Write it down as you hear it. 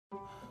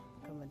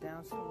coming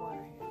down to the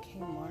wire here at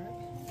Kmart.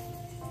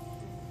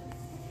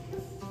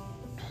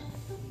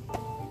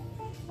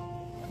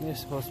 They're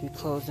supposed to be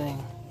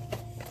closing.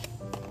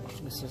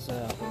 This is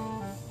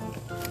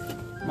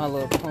My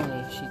Little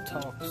Pony. She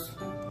talks.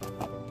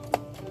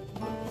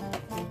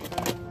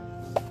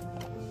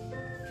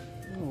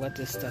 What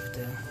this stuff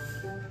do?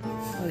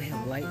 Oh, they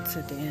have lights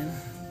at the end.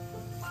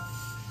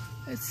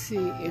 Let's see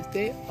if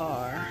they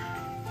are.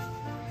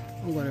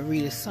 I'm going to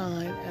read a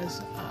sign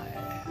as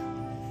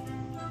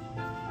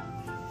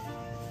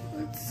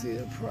let's see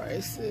the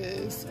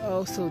prices.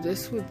 Oh, so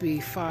this would be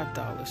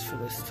 $5 for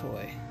this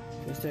toy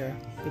because they're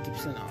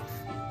 50% off.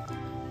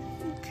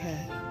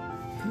 Okay.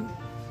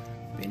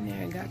 Been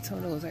there and got some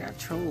of those. I got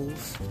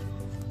trolls.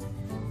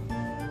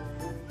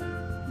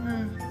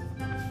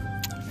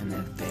 And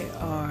if they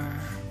are,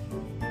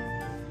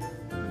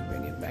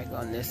 bring it back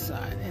on this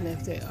side. And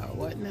if they are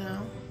what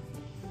now?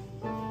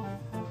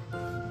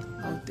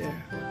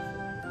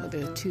 Oh,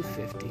 they're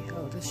 $2.50.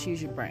 Oh, just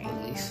use your brain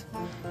at least.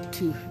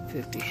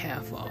 $2.50,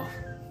 half off.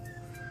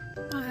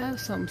 I have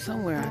some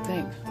somewhere, I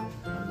think.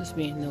 I'm just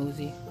being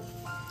nosy.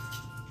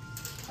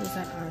 Because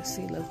I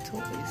honestly love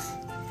toys.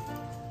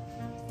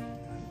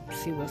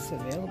 See what's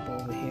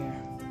available over here.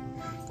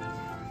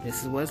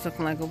 This is what it's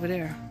looking like over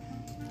there.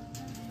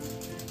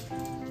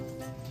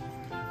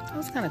 I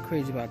was kind of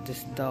crazy about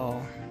this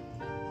doll.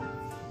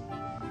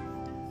 I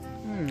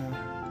don't know. I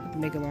have to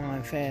make it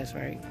online fast,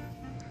 right?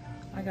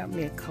 I got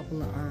me a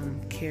couple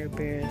of Care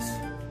Bears.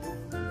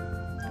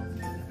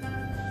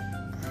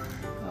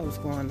 I was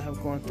going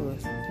through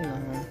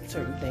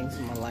certain things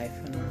in my life,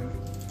 and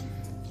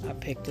I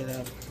picked it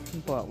up,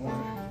 bought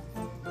one.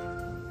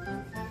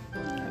 All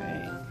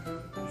right,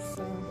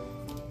 so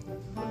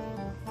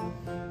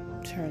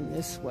turn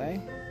this way.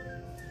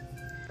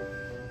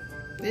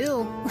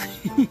 Ew,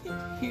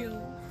 ew,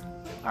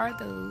 are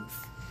those?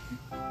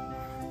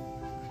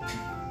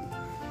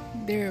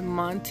 They're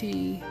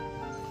Mongoose.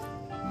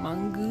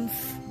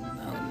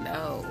 Oh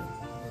no,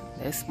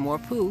 that's more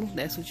poo.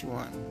 That's what you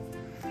want.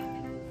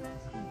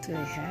 What do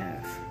they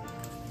have?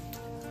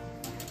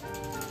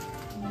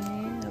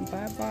 Yeah,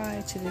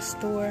 bye-bye to the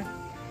store.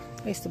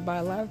 I used to buy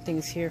a lot of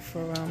things here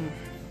for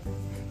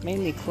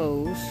mainly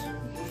clothes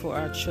for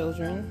our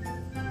children.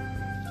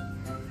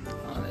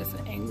 Oh, that's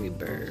an Angry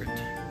Bird.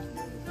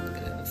 Look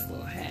at this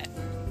little hat.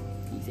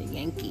 He's a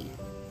Yankee.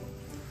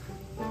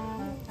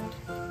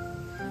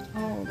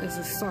 Oh, there's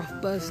a soft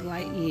Buzz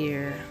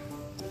Lightyear.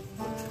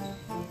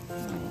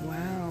 Oh,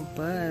 wow,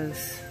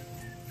 Buzz.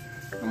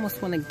 I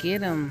almost want to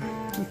get him.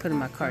 Let me put him in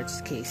my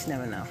cards case.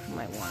 Never know.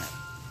 Might want it.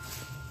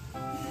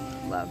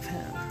 Love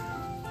him.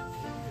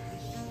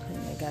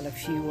 And they got a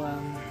few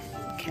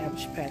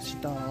Cabbage Patch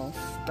dolls,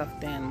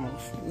 stuffed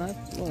animals. Not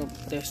well.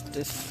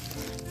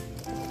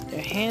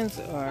 Their hands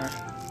are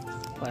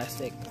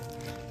plastic.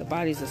 The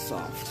bodies are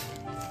soft.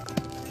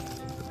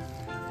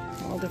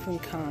 All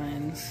different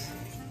kinds.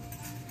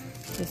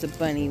 There's a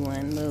bunny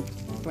one, little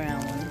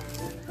brown one.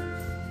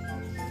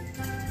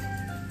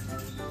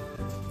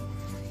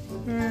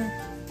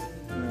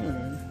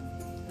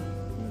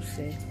 Let's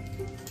see.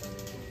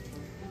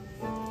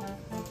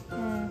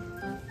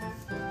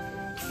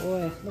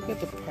 Boy, look at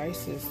the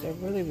prices. They're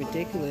really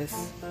ridiculous.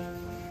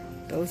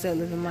 Those that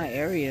live in my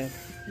area,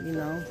 you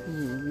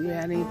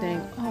had anything?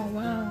 Oh,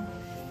 wow.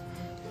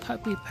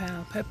 Puppy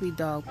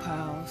dog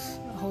pals.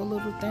 A whole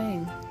little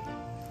thing.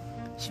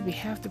 Should be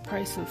half the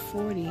price of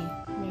 40.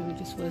 Maybe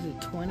this was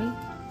it 20?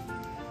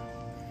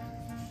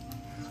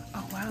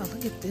 Oh wow,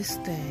 look at this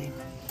thing.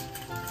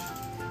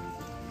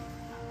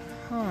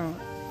 Huh,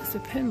 it's a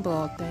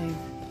pinball thing.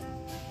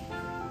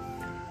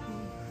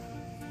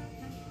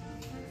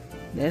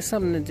 There's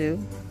something to do.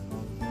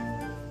 I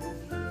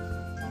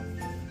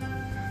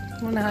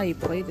wonder how you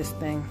play this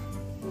thing.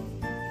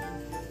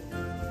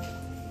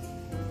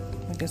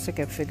 I guess I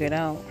could figure it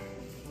out.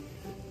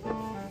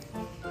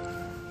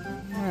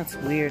 That's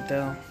weird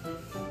though.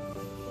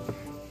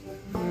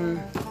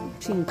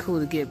 Seemed cool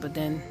to get, but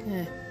then,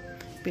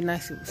 it'd be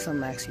nice if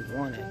something actually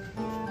wanted.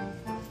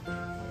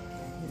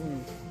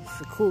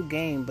 It's a cool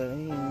game, but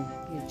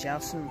you're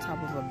jousting on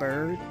top of a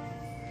bird.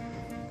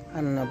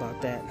 I don't know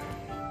about that.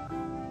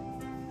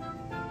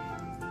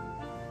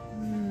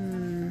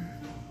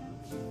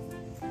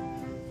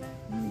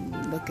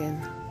 Looking.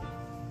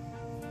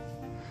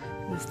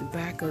 Here's the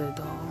back of the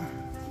doll.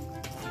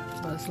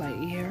 Buzz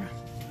Lightyear.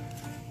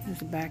 Here's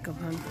the back of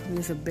him.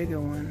 Here's a bigger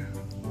one.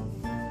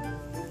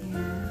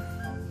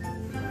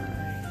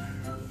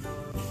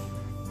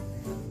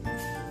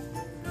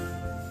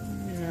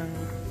 Yeah.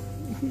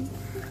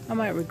 I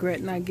might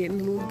regret not getting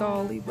a little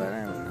dolly, but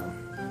I don't know.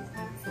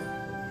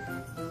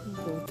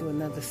 Go to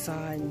another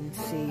side and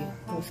see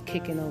what's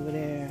kicking over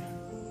there.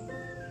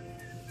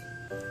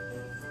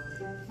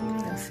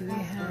 Let's see, they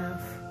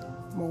have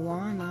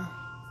Moana.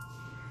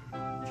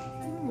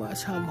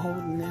 Watch how I'm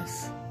holding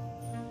this.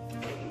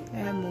 They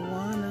have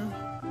Moana.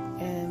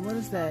 And what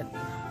is that?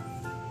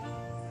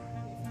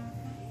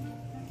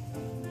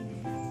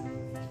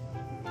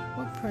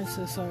 What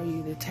princess are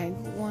you? The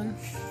Tangled one?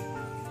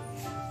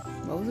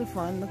 Those are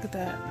fun. Look at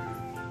that.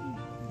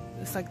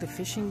 It's like the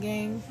fishing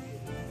game.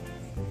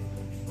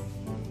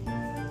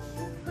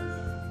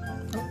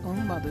 Oh,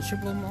 I'm about to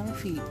triple my own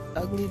feet.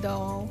 Ugly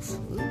dolls.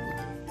 Ooh.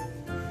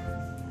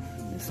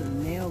 It's a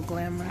nail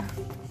glamour.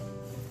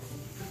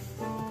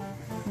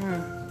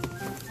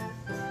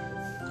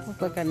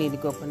 Look like I need to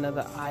go up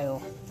another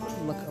aisle.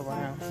 Look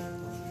around.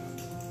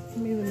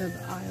 Maybe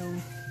another aisle.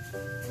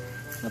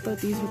 I thought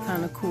these were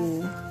kind of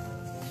cool.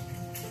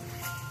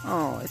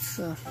 Oh, it's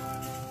a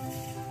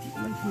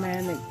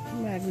magnet,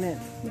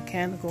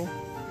 mechanical.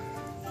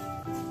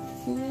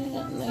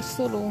 Yeah, nice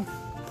little.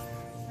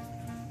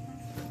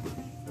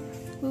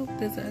 Oop,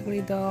 there's an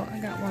ugly doll. I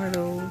got one of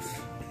those.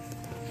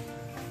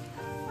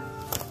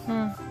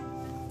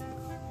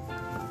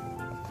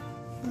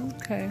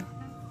 Okay.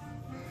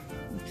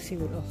 Let's see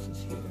what else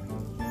is here.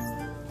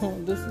 Oh,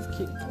 this is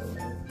cute too.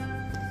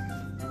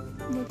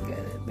 Look at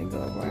it. They go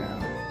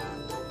around.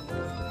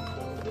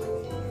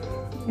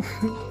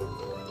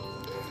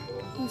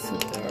 That's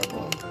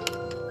adorable.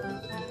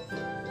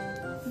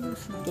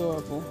 That's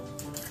adorable.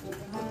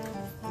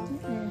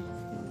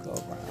 Go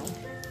around.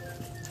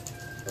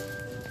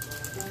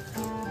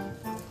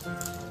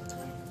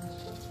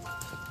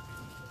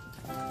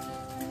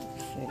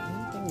 Okay,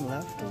 anything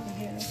left over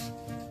here?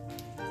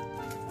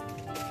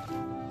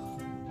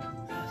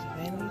 There's a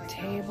vanity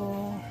table.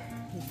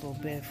 There's a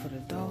little bed for the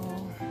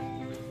doll.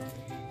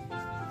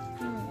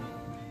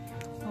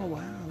 Oh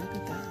wow, look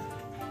at that.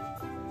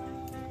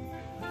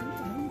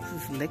 This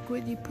is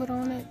liquid you put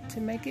on it to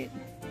make it.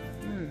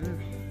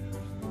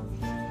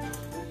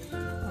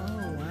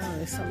 Oh wow,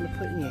 there's something to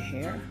put in your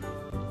hair.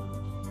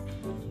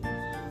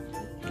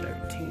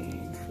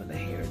 13 for the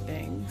hair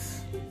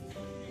things.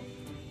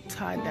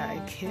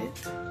 Tie-dye kit.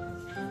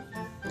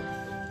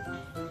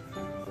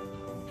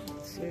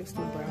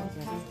 Seriously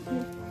browsing.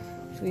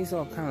 So these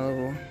all kind of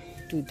little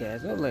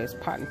doodads. Oh, there's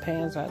pot and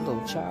pans. That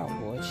little child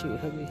boy, she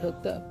would be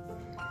hooked up.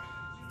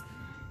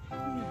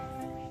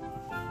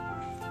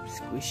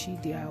 Squishy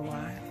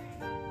DIY.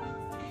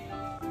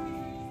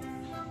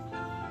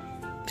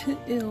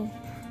 Ew.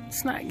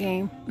 Snot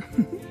game.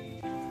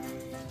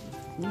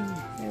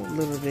 There are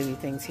little bitty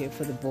things here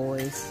for the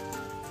boys.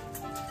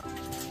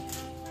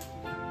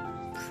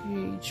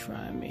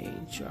 Pre-try-me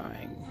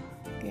drawing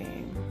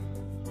game.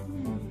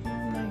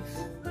 Nice.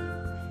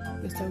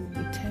 Guess that would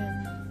be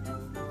 10.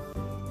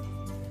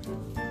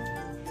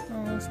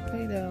 Oh, it's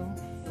Play-Doh.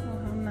 Oh,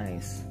 how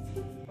nice.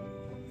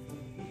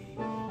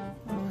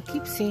 I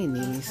keep seeing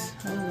these.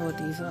 I don't know what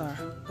these are.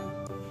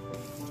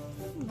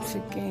 It's a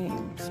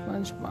game.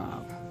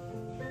 SpongeBob.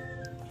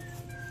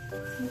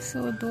 He's so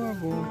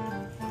adorable.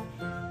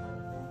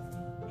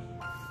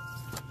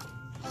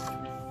 I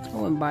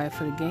wouldn't buy it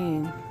for the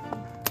game.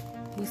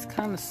 He's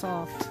kind of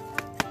soft.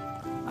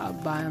 I'll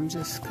buy him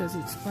just because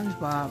it's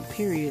SpongeBob,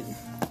 period.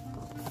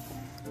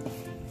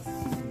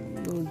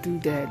 Little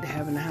doodad to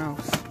have in the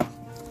house.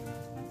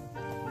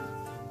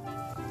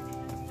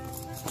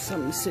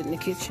 Something to sit in the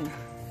kitchen.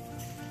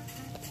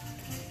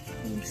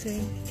 Let me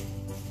see.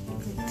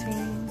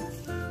 15.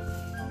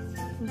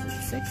 Was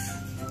it 6?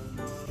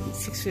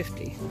 It's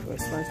 $6.50 for a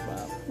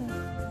SpongeBob.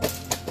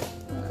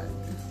 Alright.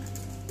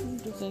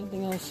 If there's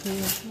anything else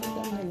here,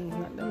 not that many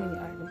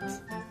items.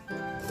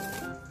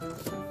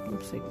 I'm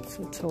thinking it's a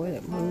toy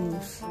that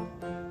moves.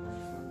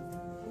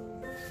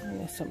 And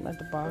there's something at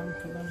the bottom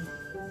for them.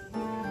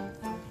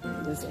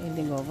 If there's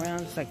anything go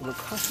around, it's like a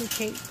little custom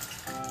cake.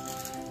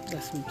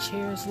 Got some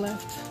chairs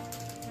left.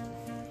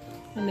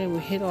 And then we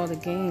hit all the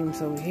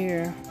games over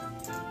here.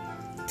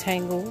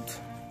 Tangled.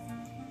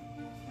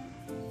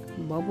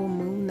 Bubble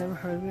Moon, never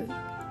heard of it.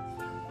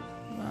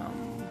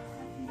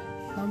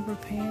 Lumber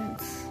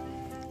Pants.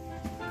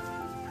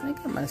 I think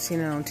I might have seen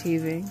it on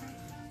TV.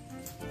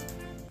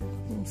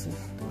 What's this?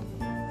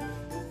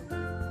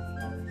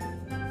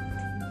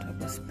 Some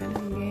type of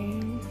spinning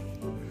game.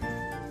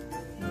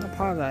 I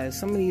apologize.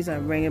 Some of these I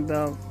ring a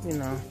bell, you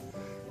know.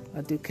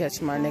 I do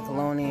catch my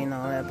Nickelodeon and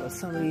all that, but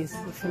some of these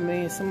are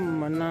familiar, some of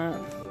them are not.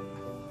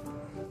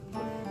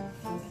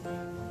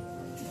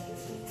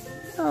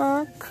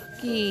 Oh,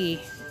 Cookie.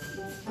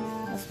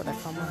 That's what I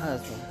call my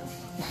husband.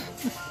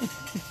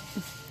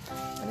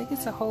 I think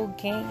it's a whole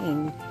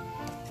game.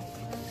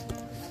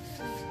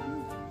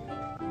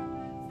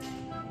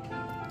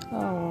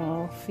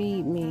 Oh,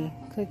 feed me,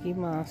 Cookie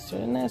Monster.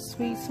 Isn't that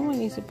sweet? Someone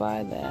needs to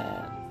buy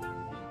that.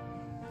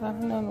 I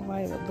don't know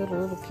nobody but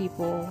little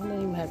people. I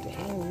don't even have to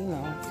hand, you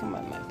know,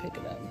 somebody might pick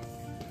it up.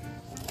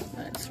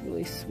 That's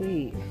really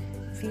sweet.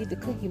 Feed the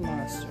Cookie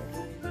Monster.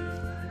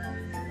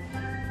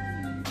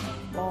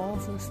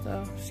 Balls and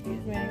stuff.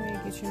 Excuse me, I need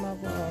to get you my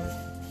balls.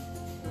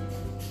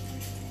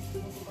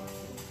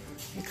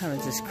 They kind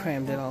of just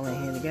crammed it all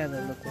in here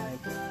together, look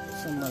like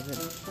some of it.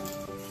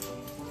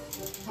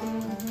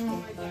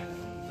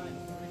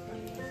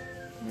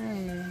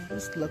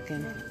 Just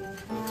looking.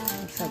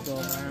 Let's go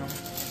around.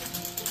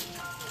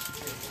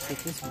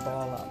 Take this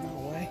ball out my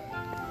way.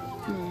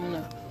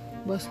 No.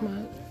 Bust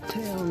my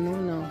tail, no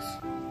one else.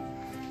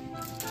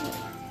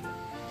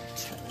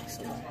 Turn this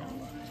around.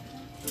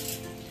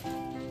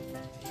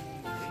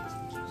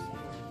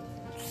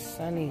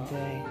 Sunny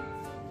day.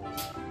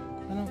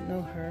 I don't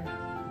know her.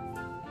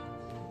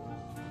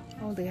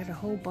 Oh, they got a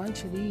whole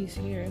bunch of these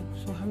here.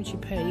 So how much you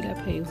pay? You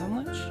gotta pay how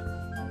much?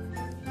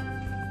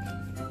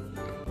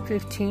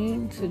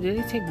 15. So did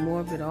they take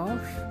more of it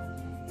off?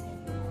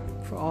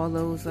 For all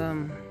those,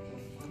 you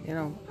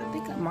know, I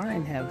think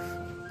mine have.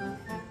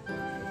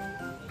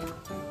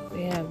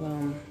 They have,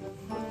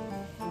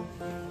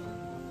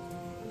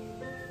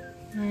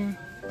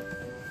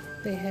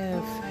 they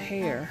have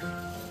hair.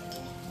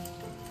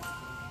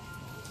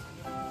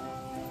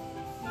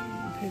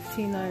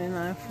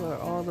 $15.99 for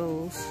all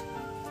those.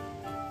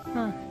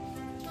 Huh.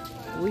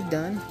 Are we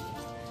done?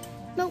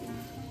 Nope.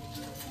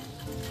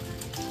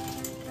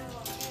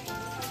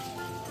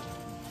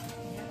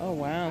 Oh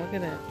wow, look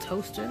at that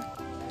toaster.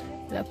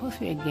 Is that supposed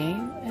to be a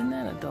game? Isn't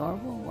that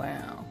adorable?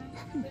 Wow.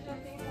 I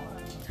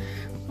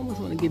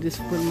almost want to get this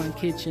for my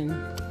kitchen.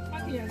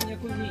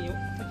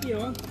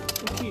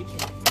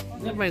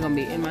 Everybody gonna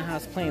be in my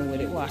house playing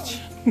with it. Watch.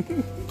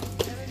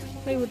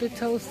 Play with the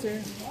toaster.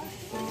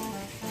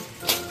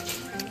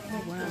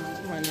 Oh wow,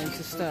 I'm running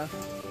into stuff.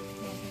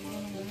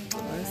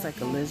 Oh, it's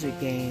like a lizard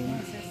game.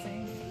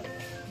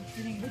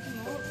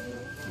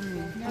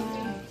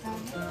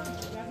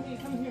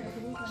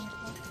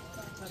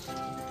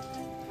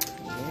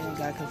 Yeah, you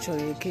gotta control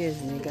your kids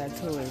and you got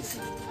toys.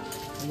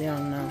 They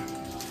don't know.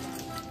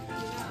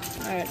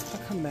 Alright,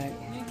 I'll come back.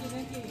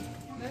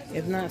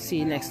 If not, see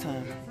you next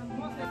time.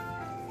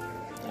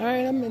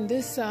 Alright, I'm in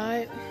this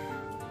side.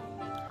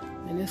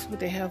 And this is what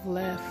they have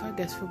left, I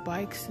guess, for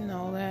bikes and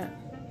all that.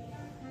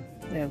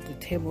 They have the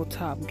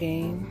tabletop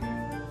game.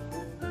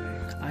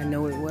 I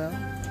know it well.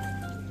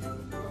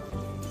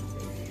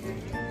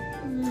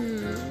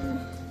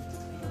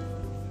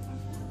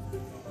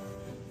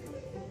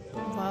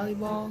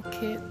 Volleyball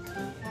kit.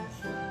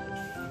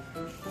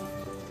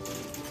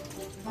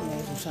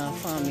 I'm trying to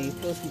find me. You're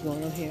supposed to be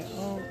going over here.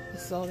 Oh,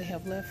 this is all they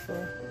have left for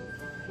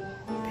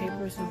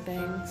papers and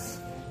things.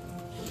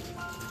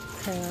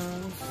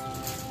 Crayons.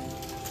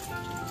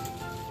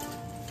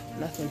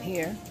 Nothing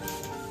here.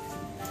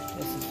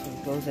 This is for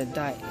those that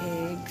dye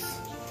eggs.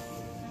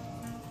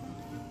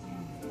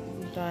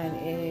 Dyeing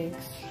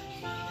eggs.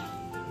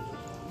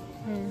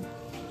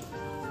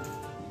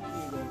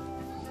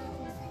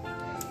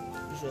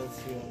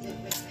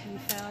 You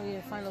found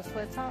your final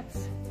sweat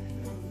tops?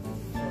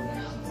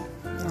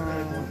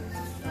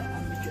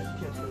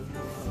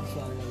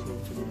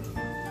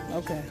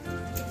 Okay.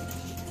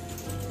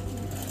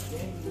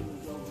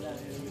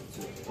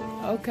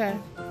 Okay.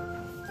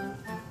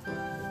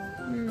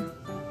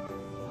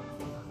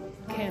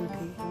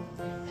 Canopy.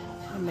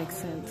 That makes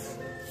sense.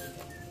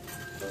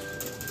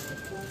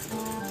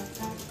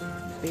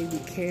 Baby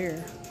care.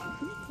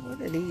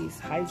 What are these?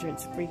 Hydrant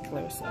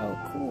sprinklers. Oh,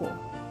 cool.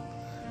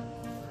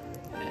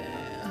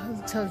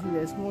 It tells you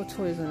there's more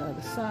toys on the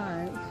other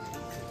side.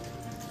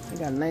 They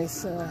got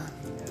nice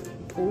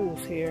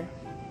pools here.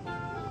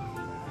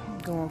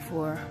 Going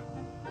for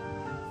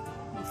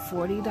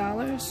 $40.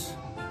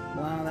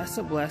 Wow, that's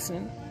a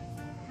blessing.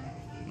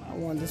 I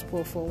wanted this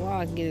pool for a while.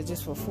 I can get it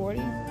just for $40.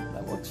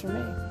 That works for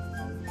me.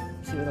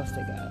 Let's see what else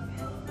they got.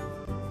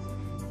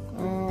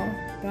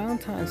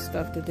 Valentine's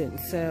stuff that didn't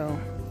sell.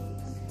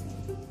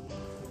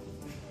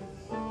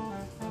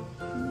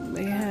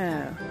 They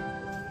have.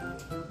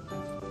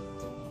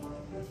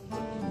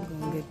 I'm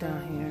gonna get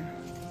down here.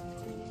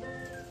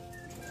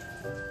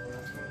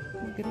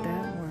 Look at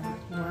that one.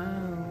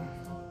 Wow.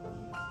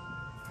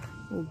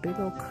 Oh, big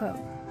old cup.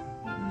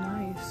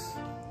 Nice.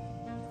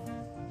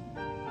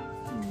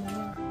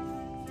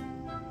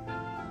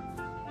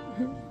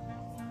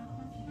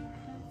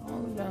 All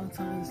the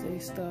Valentine's Day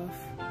stuff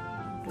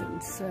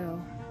didn't sell.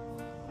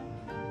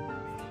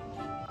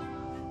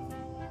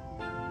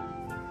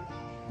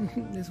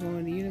 This one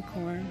with the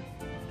unicorn.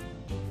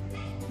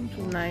 Which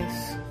is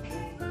nice.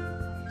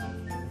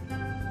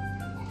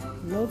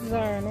 No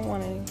desire, I don't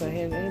want any, but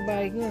if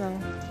anybody, you know,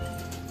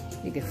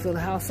 you can fill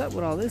the house up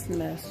with all this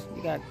mess.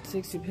 You got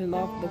 60%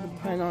 off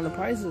depending on the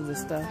prices of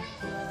this stuff.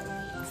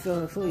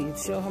 Fill it full. You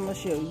show how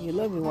much you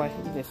love your wife.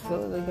 You just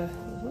fill it. They got,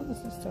 what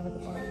is this stuff at the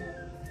bottom?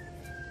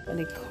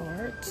 Any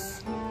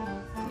cards?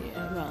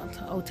 Yeah,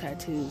 Valentine. Oh,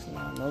 tattoos.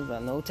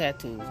 No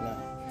tattoos. No.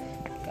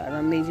 God,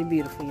 I made you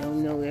beautiful. You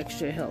don't know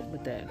extra help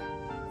with that.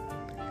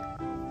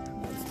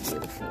 That's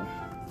beautiful.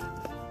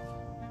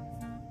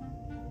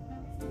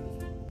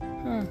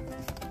 Huh.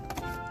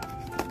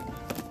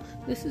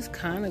 This is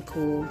kind of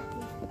cool,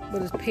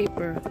 but it's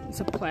paper.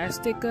 It's a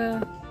plastic.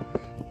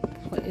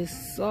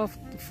 It's soft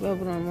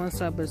velvet on one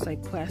side, but it's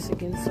like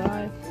plastic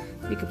inside.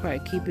 You could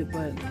probably keep it,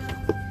 but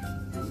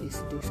at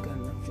least Deuce got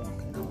enough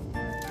junk.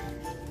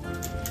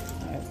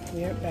 Alright,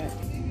 we are back.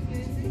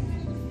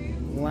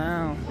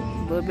 Wow,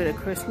 a little bit of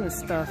Christmas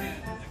stuff.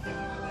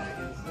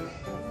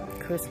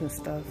 Christmas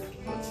stuff.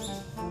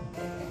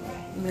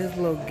 There's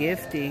a little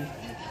gifty.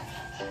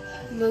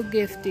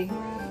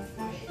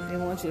 They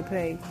want you to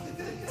pay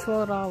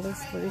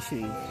 $12, but it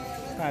should be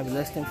probably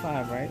less than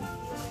 $5, right?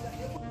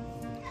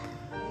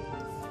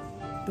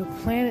 The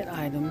Planet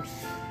items,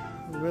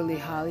 really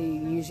highly,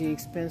 usually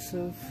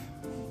expensive.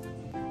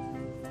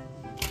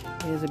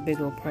 Here's a big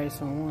old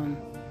price on one.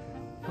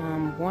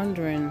 I'm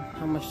wondering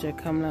how much they're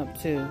coming up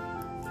to.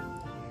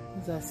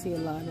 Because I see a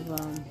lot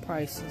of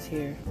prices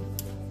here.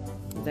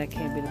 That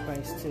can't be the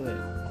price to it.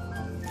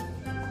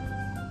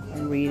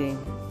 I'm reading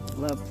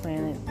Love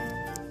Planet.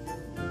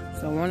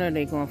 So I wonder are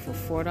they going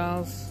for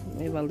 $4?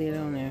 Maybe I'll leave it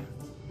on there.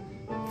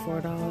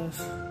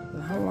 $4.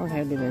 But how long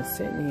have they been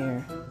sitting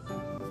here?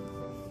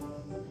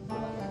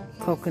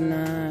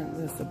 Coconut.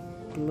 There's the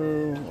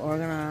blue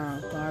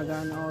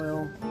argan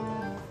oil.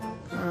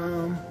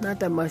 Not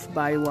that much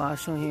body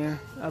wash on here.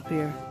 Up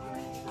here.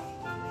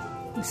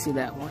 You see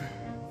that one?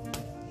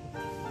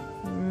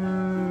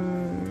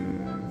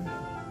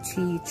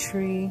 Tea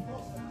tree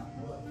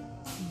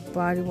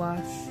body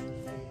wash.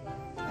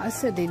 I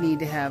said they need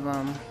to have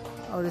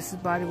oh, this is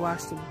body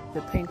wash,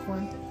 the pink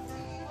one.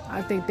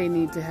 I think they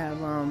need to have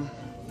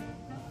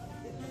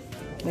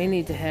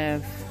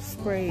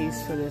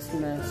sprays for this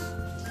mess.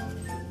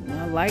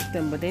 I like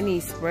them, but they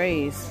need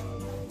sprays.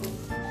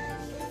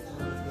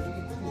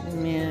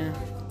 Man,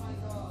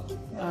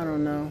 I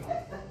don't know.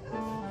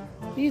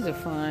 These are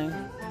fine.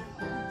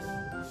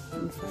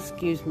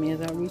 Excuse me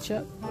as I reach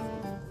up.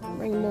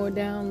 Bring more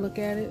down, look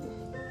at it.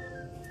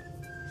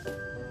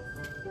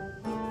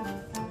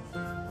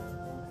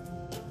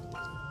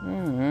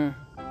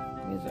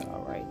 These are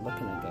alright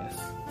looking, I guess.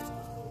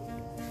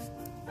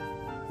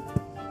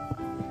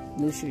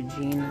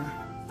 Neutrogena.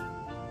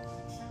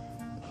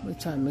 We're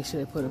trying to make sure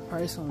they put a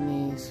price on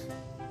these.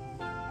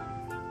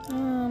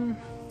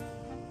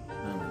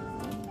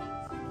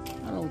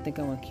 I don't think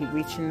I want to keep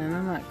reaching, and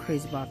I'm not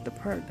crazy about the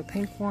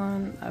pink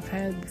one. I've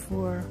had it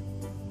before.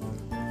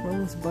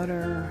 Rose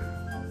butter.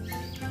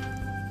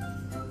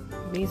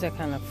 These are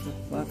kind of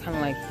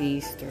like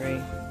these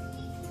three.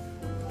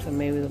 So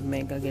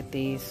maybe I'll get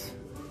these.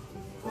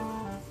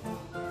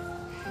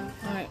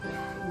 Alright,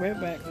 right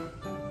back.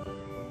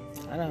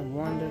 I done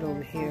wandered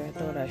over here. I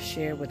thought I'd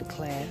share with the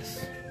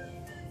class.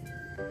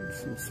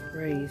 Some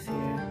sprays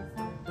here.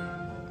 I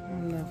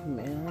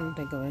don't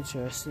think I'm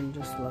interested in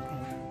just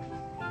looking.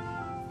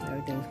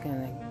 Everything's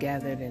kind of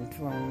gathered and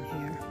thrown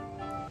here.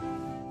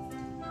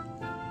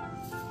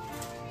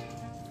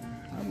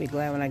 I'll be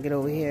glad when I get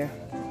over here.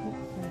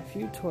 A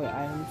few toy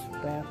items for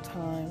bath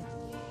time.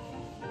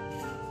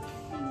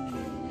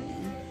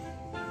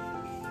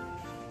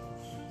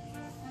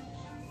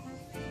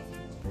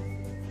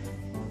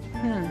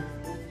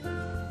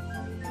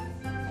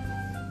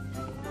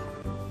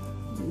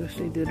 Wish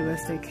they do the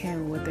best they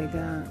can with what they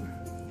got.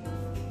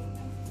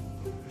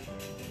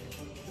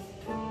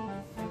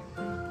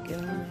 Get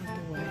on out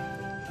the way.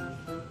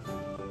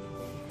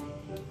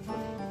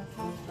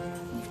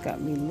 It's got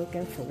me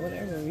looking for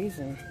whatever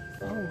reason.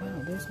 Oh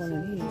wow, there's one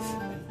of these.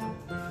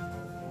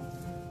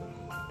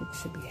 It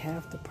should be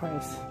half the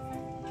price.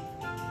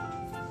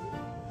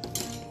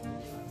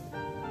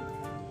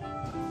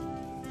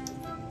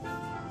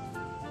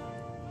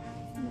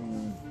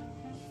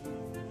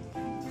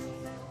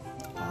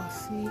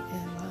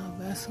 And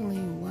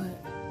Vaseline, what?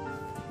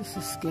 This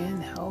is skin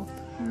health.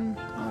 I don't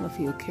know if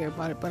he'll care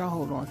about it, but I'll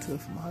hold on to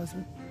it for my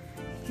husband.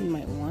 He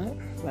might want it.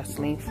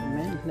 Vaseline for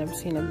men. Never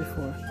seen it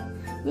before.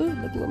 Ooh,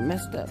 look a little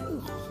messed up.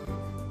 Ooh.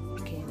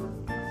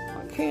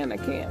 I can't.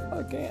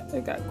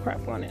 They got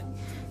crap on it.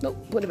 Nope,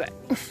 put it back.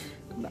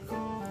 No.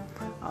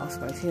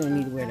 Allspice. He don't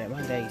need to wear that.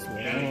 My dad used to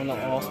wear it. I don't know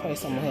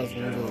allspice on my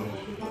husband.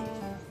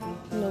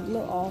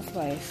 Little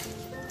allspice.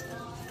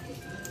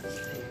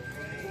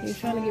 He's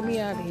trying to get me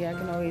out of here, I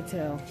can already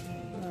tell.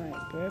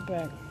 Alright, be right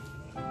back.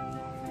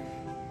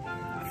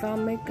 I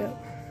found makeup.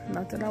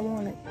 Not that I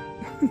want it.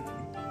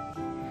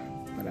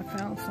 But I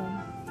found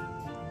some.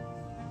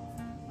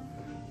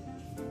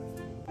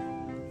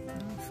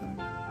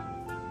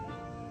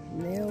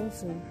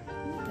 Nails and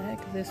what the heck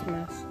is this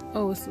mess?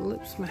 Oh, it's the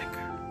lip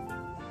smacker.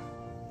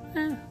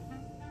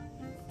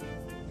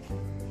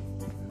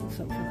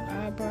 Something for the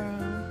eyebrow.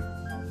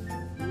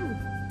 Ooh,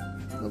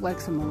 look like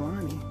some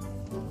Milani.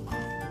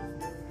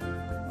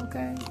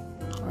 Okay.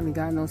 Only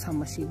God knows how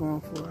much she's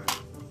going for.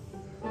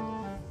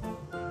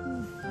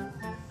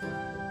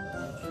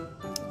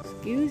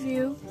 Excuse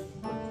you.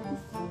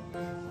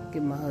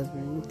 Give my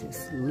husband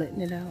just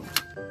letting it out.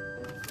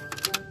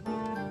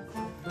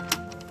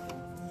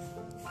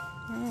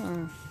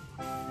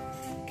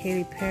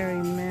 Katy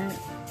Perry matte.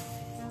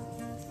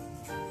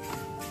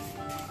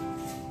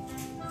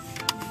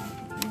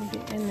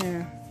 Get in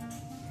there.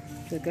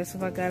 So I guess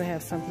if I gotta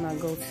have something, I'll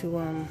go to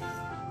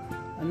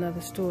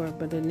another store.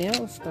 But the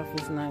nail stuff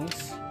is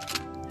nice.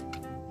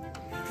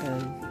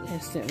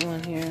 Instant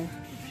one here.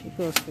 She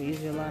goes for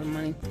usually a lot of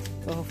money.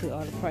 So hopefully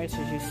all the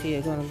prices you see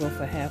are gonna go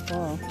for half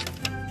off.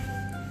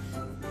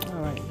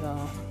 Alright,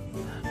 y'all.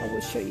 I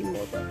will show you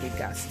more, but we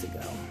got to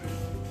go.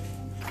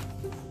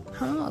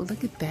 Oh,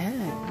 look at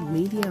that.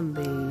 Medium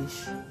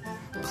beige.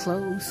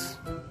 Close.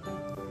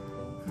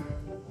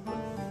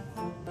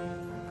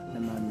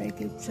 Am I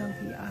making it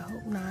chunky? I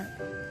hope not.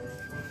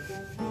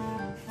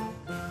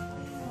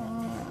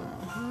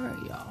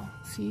 Alright, y'all.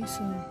 See you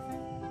soon.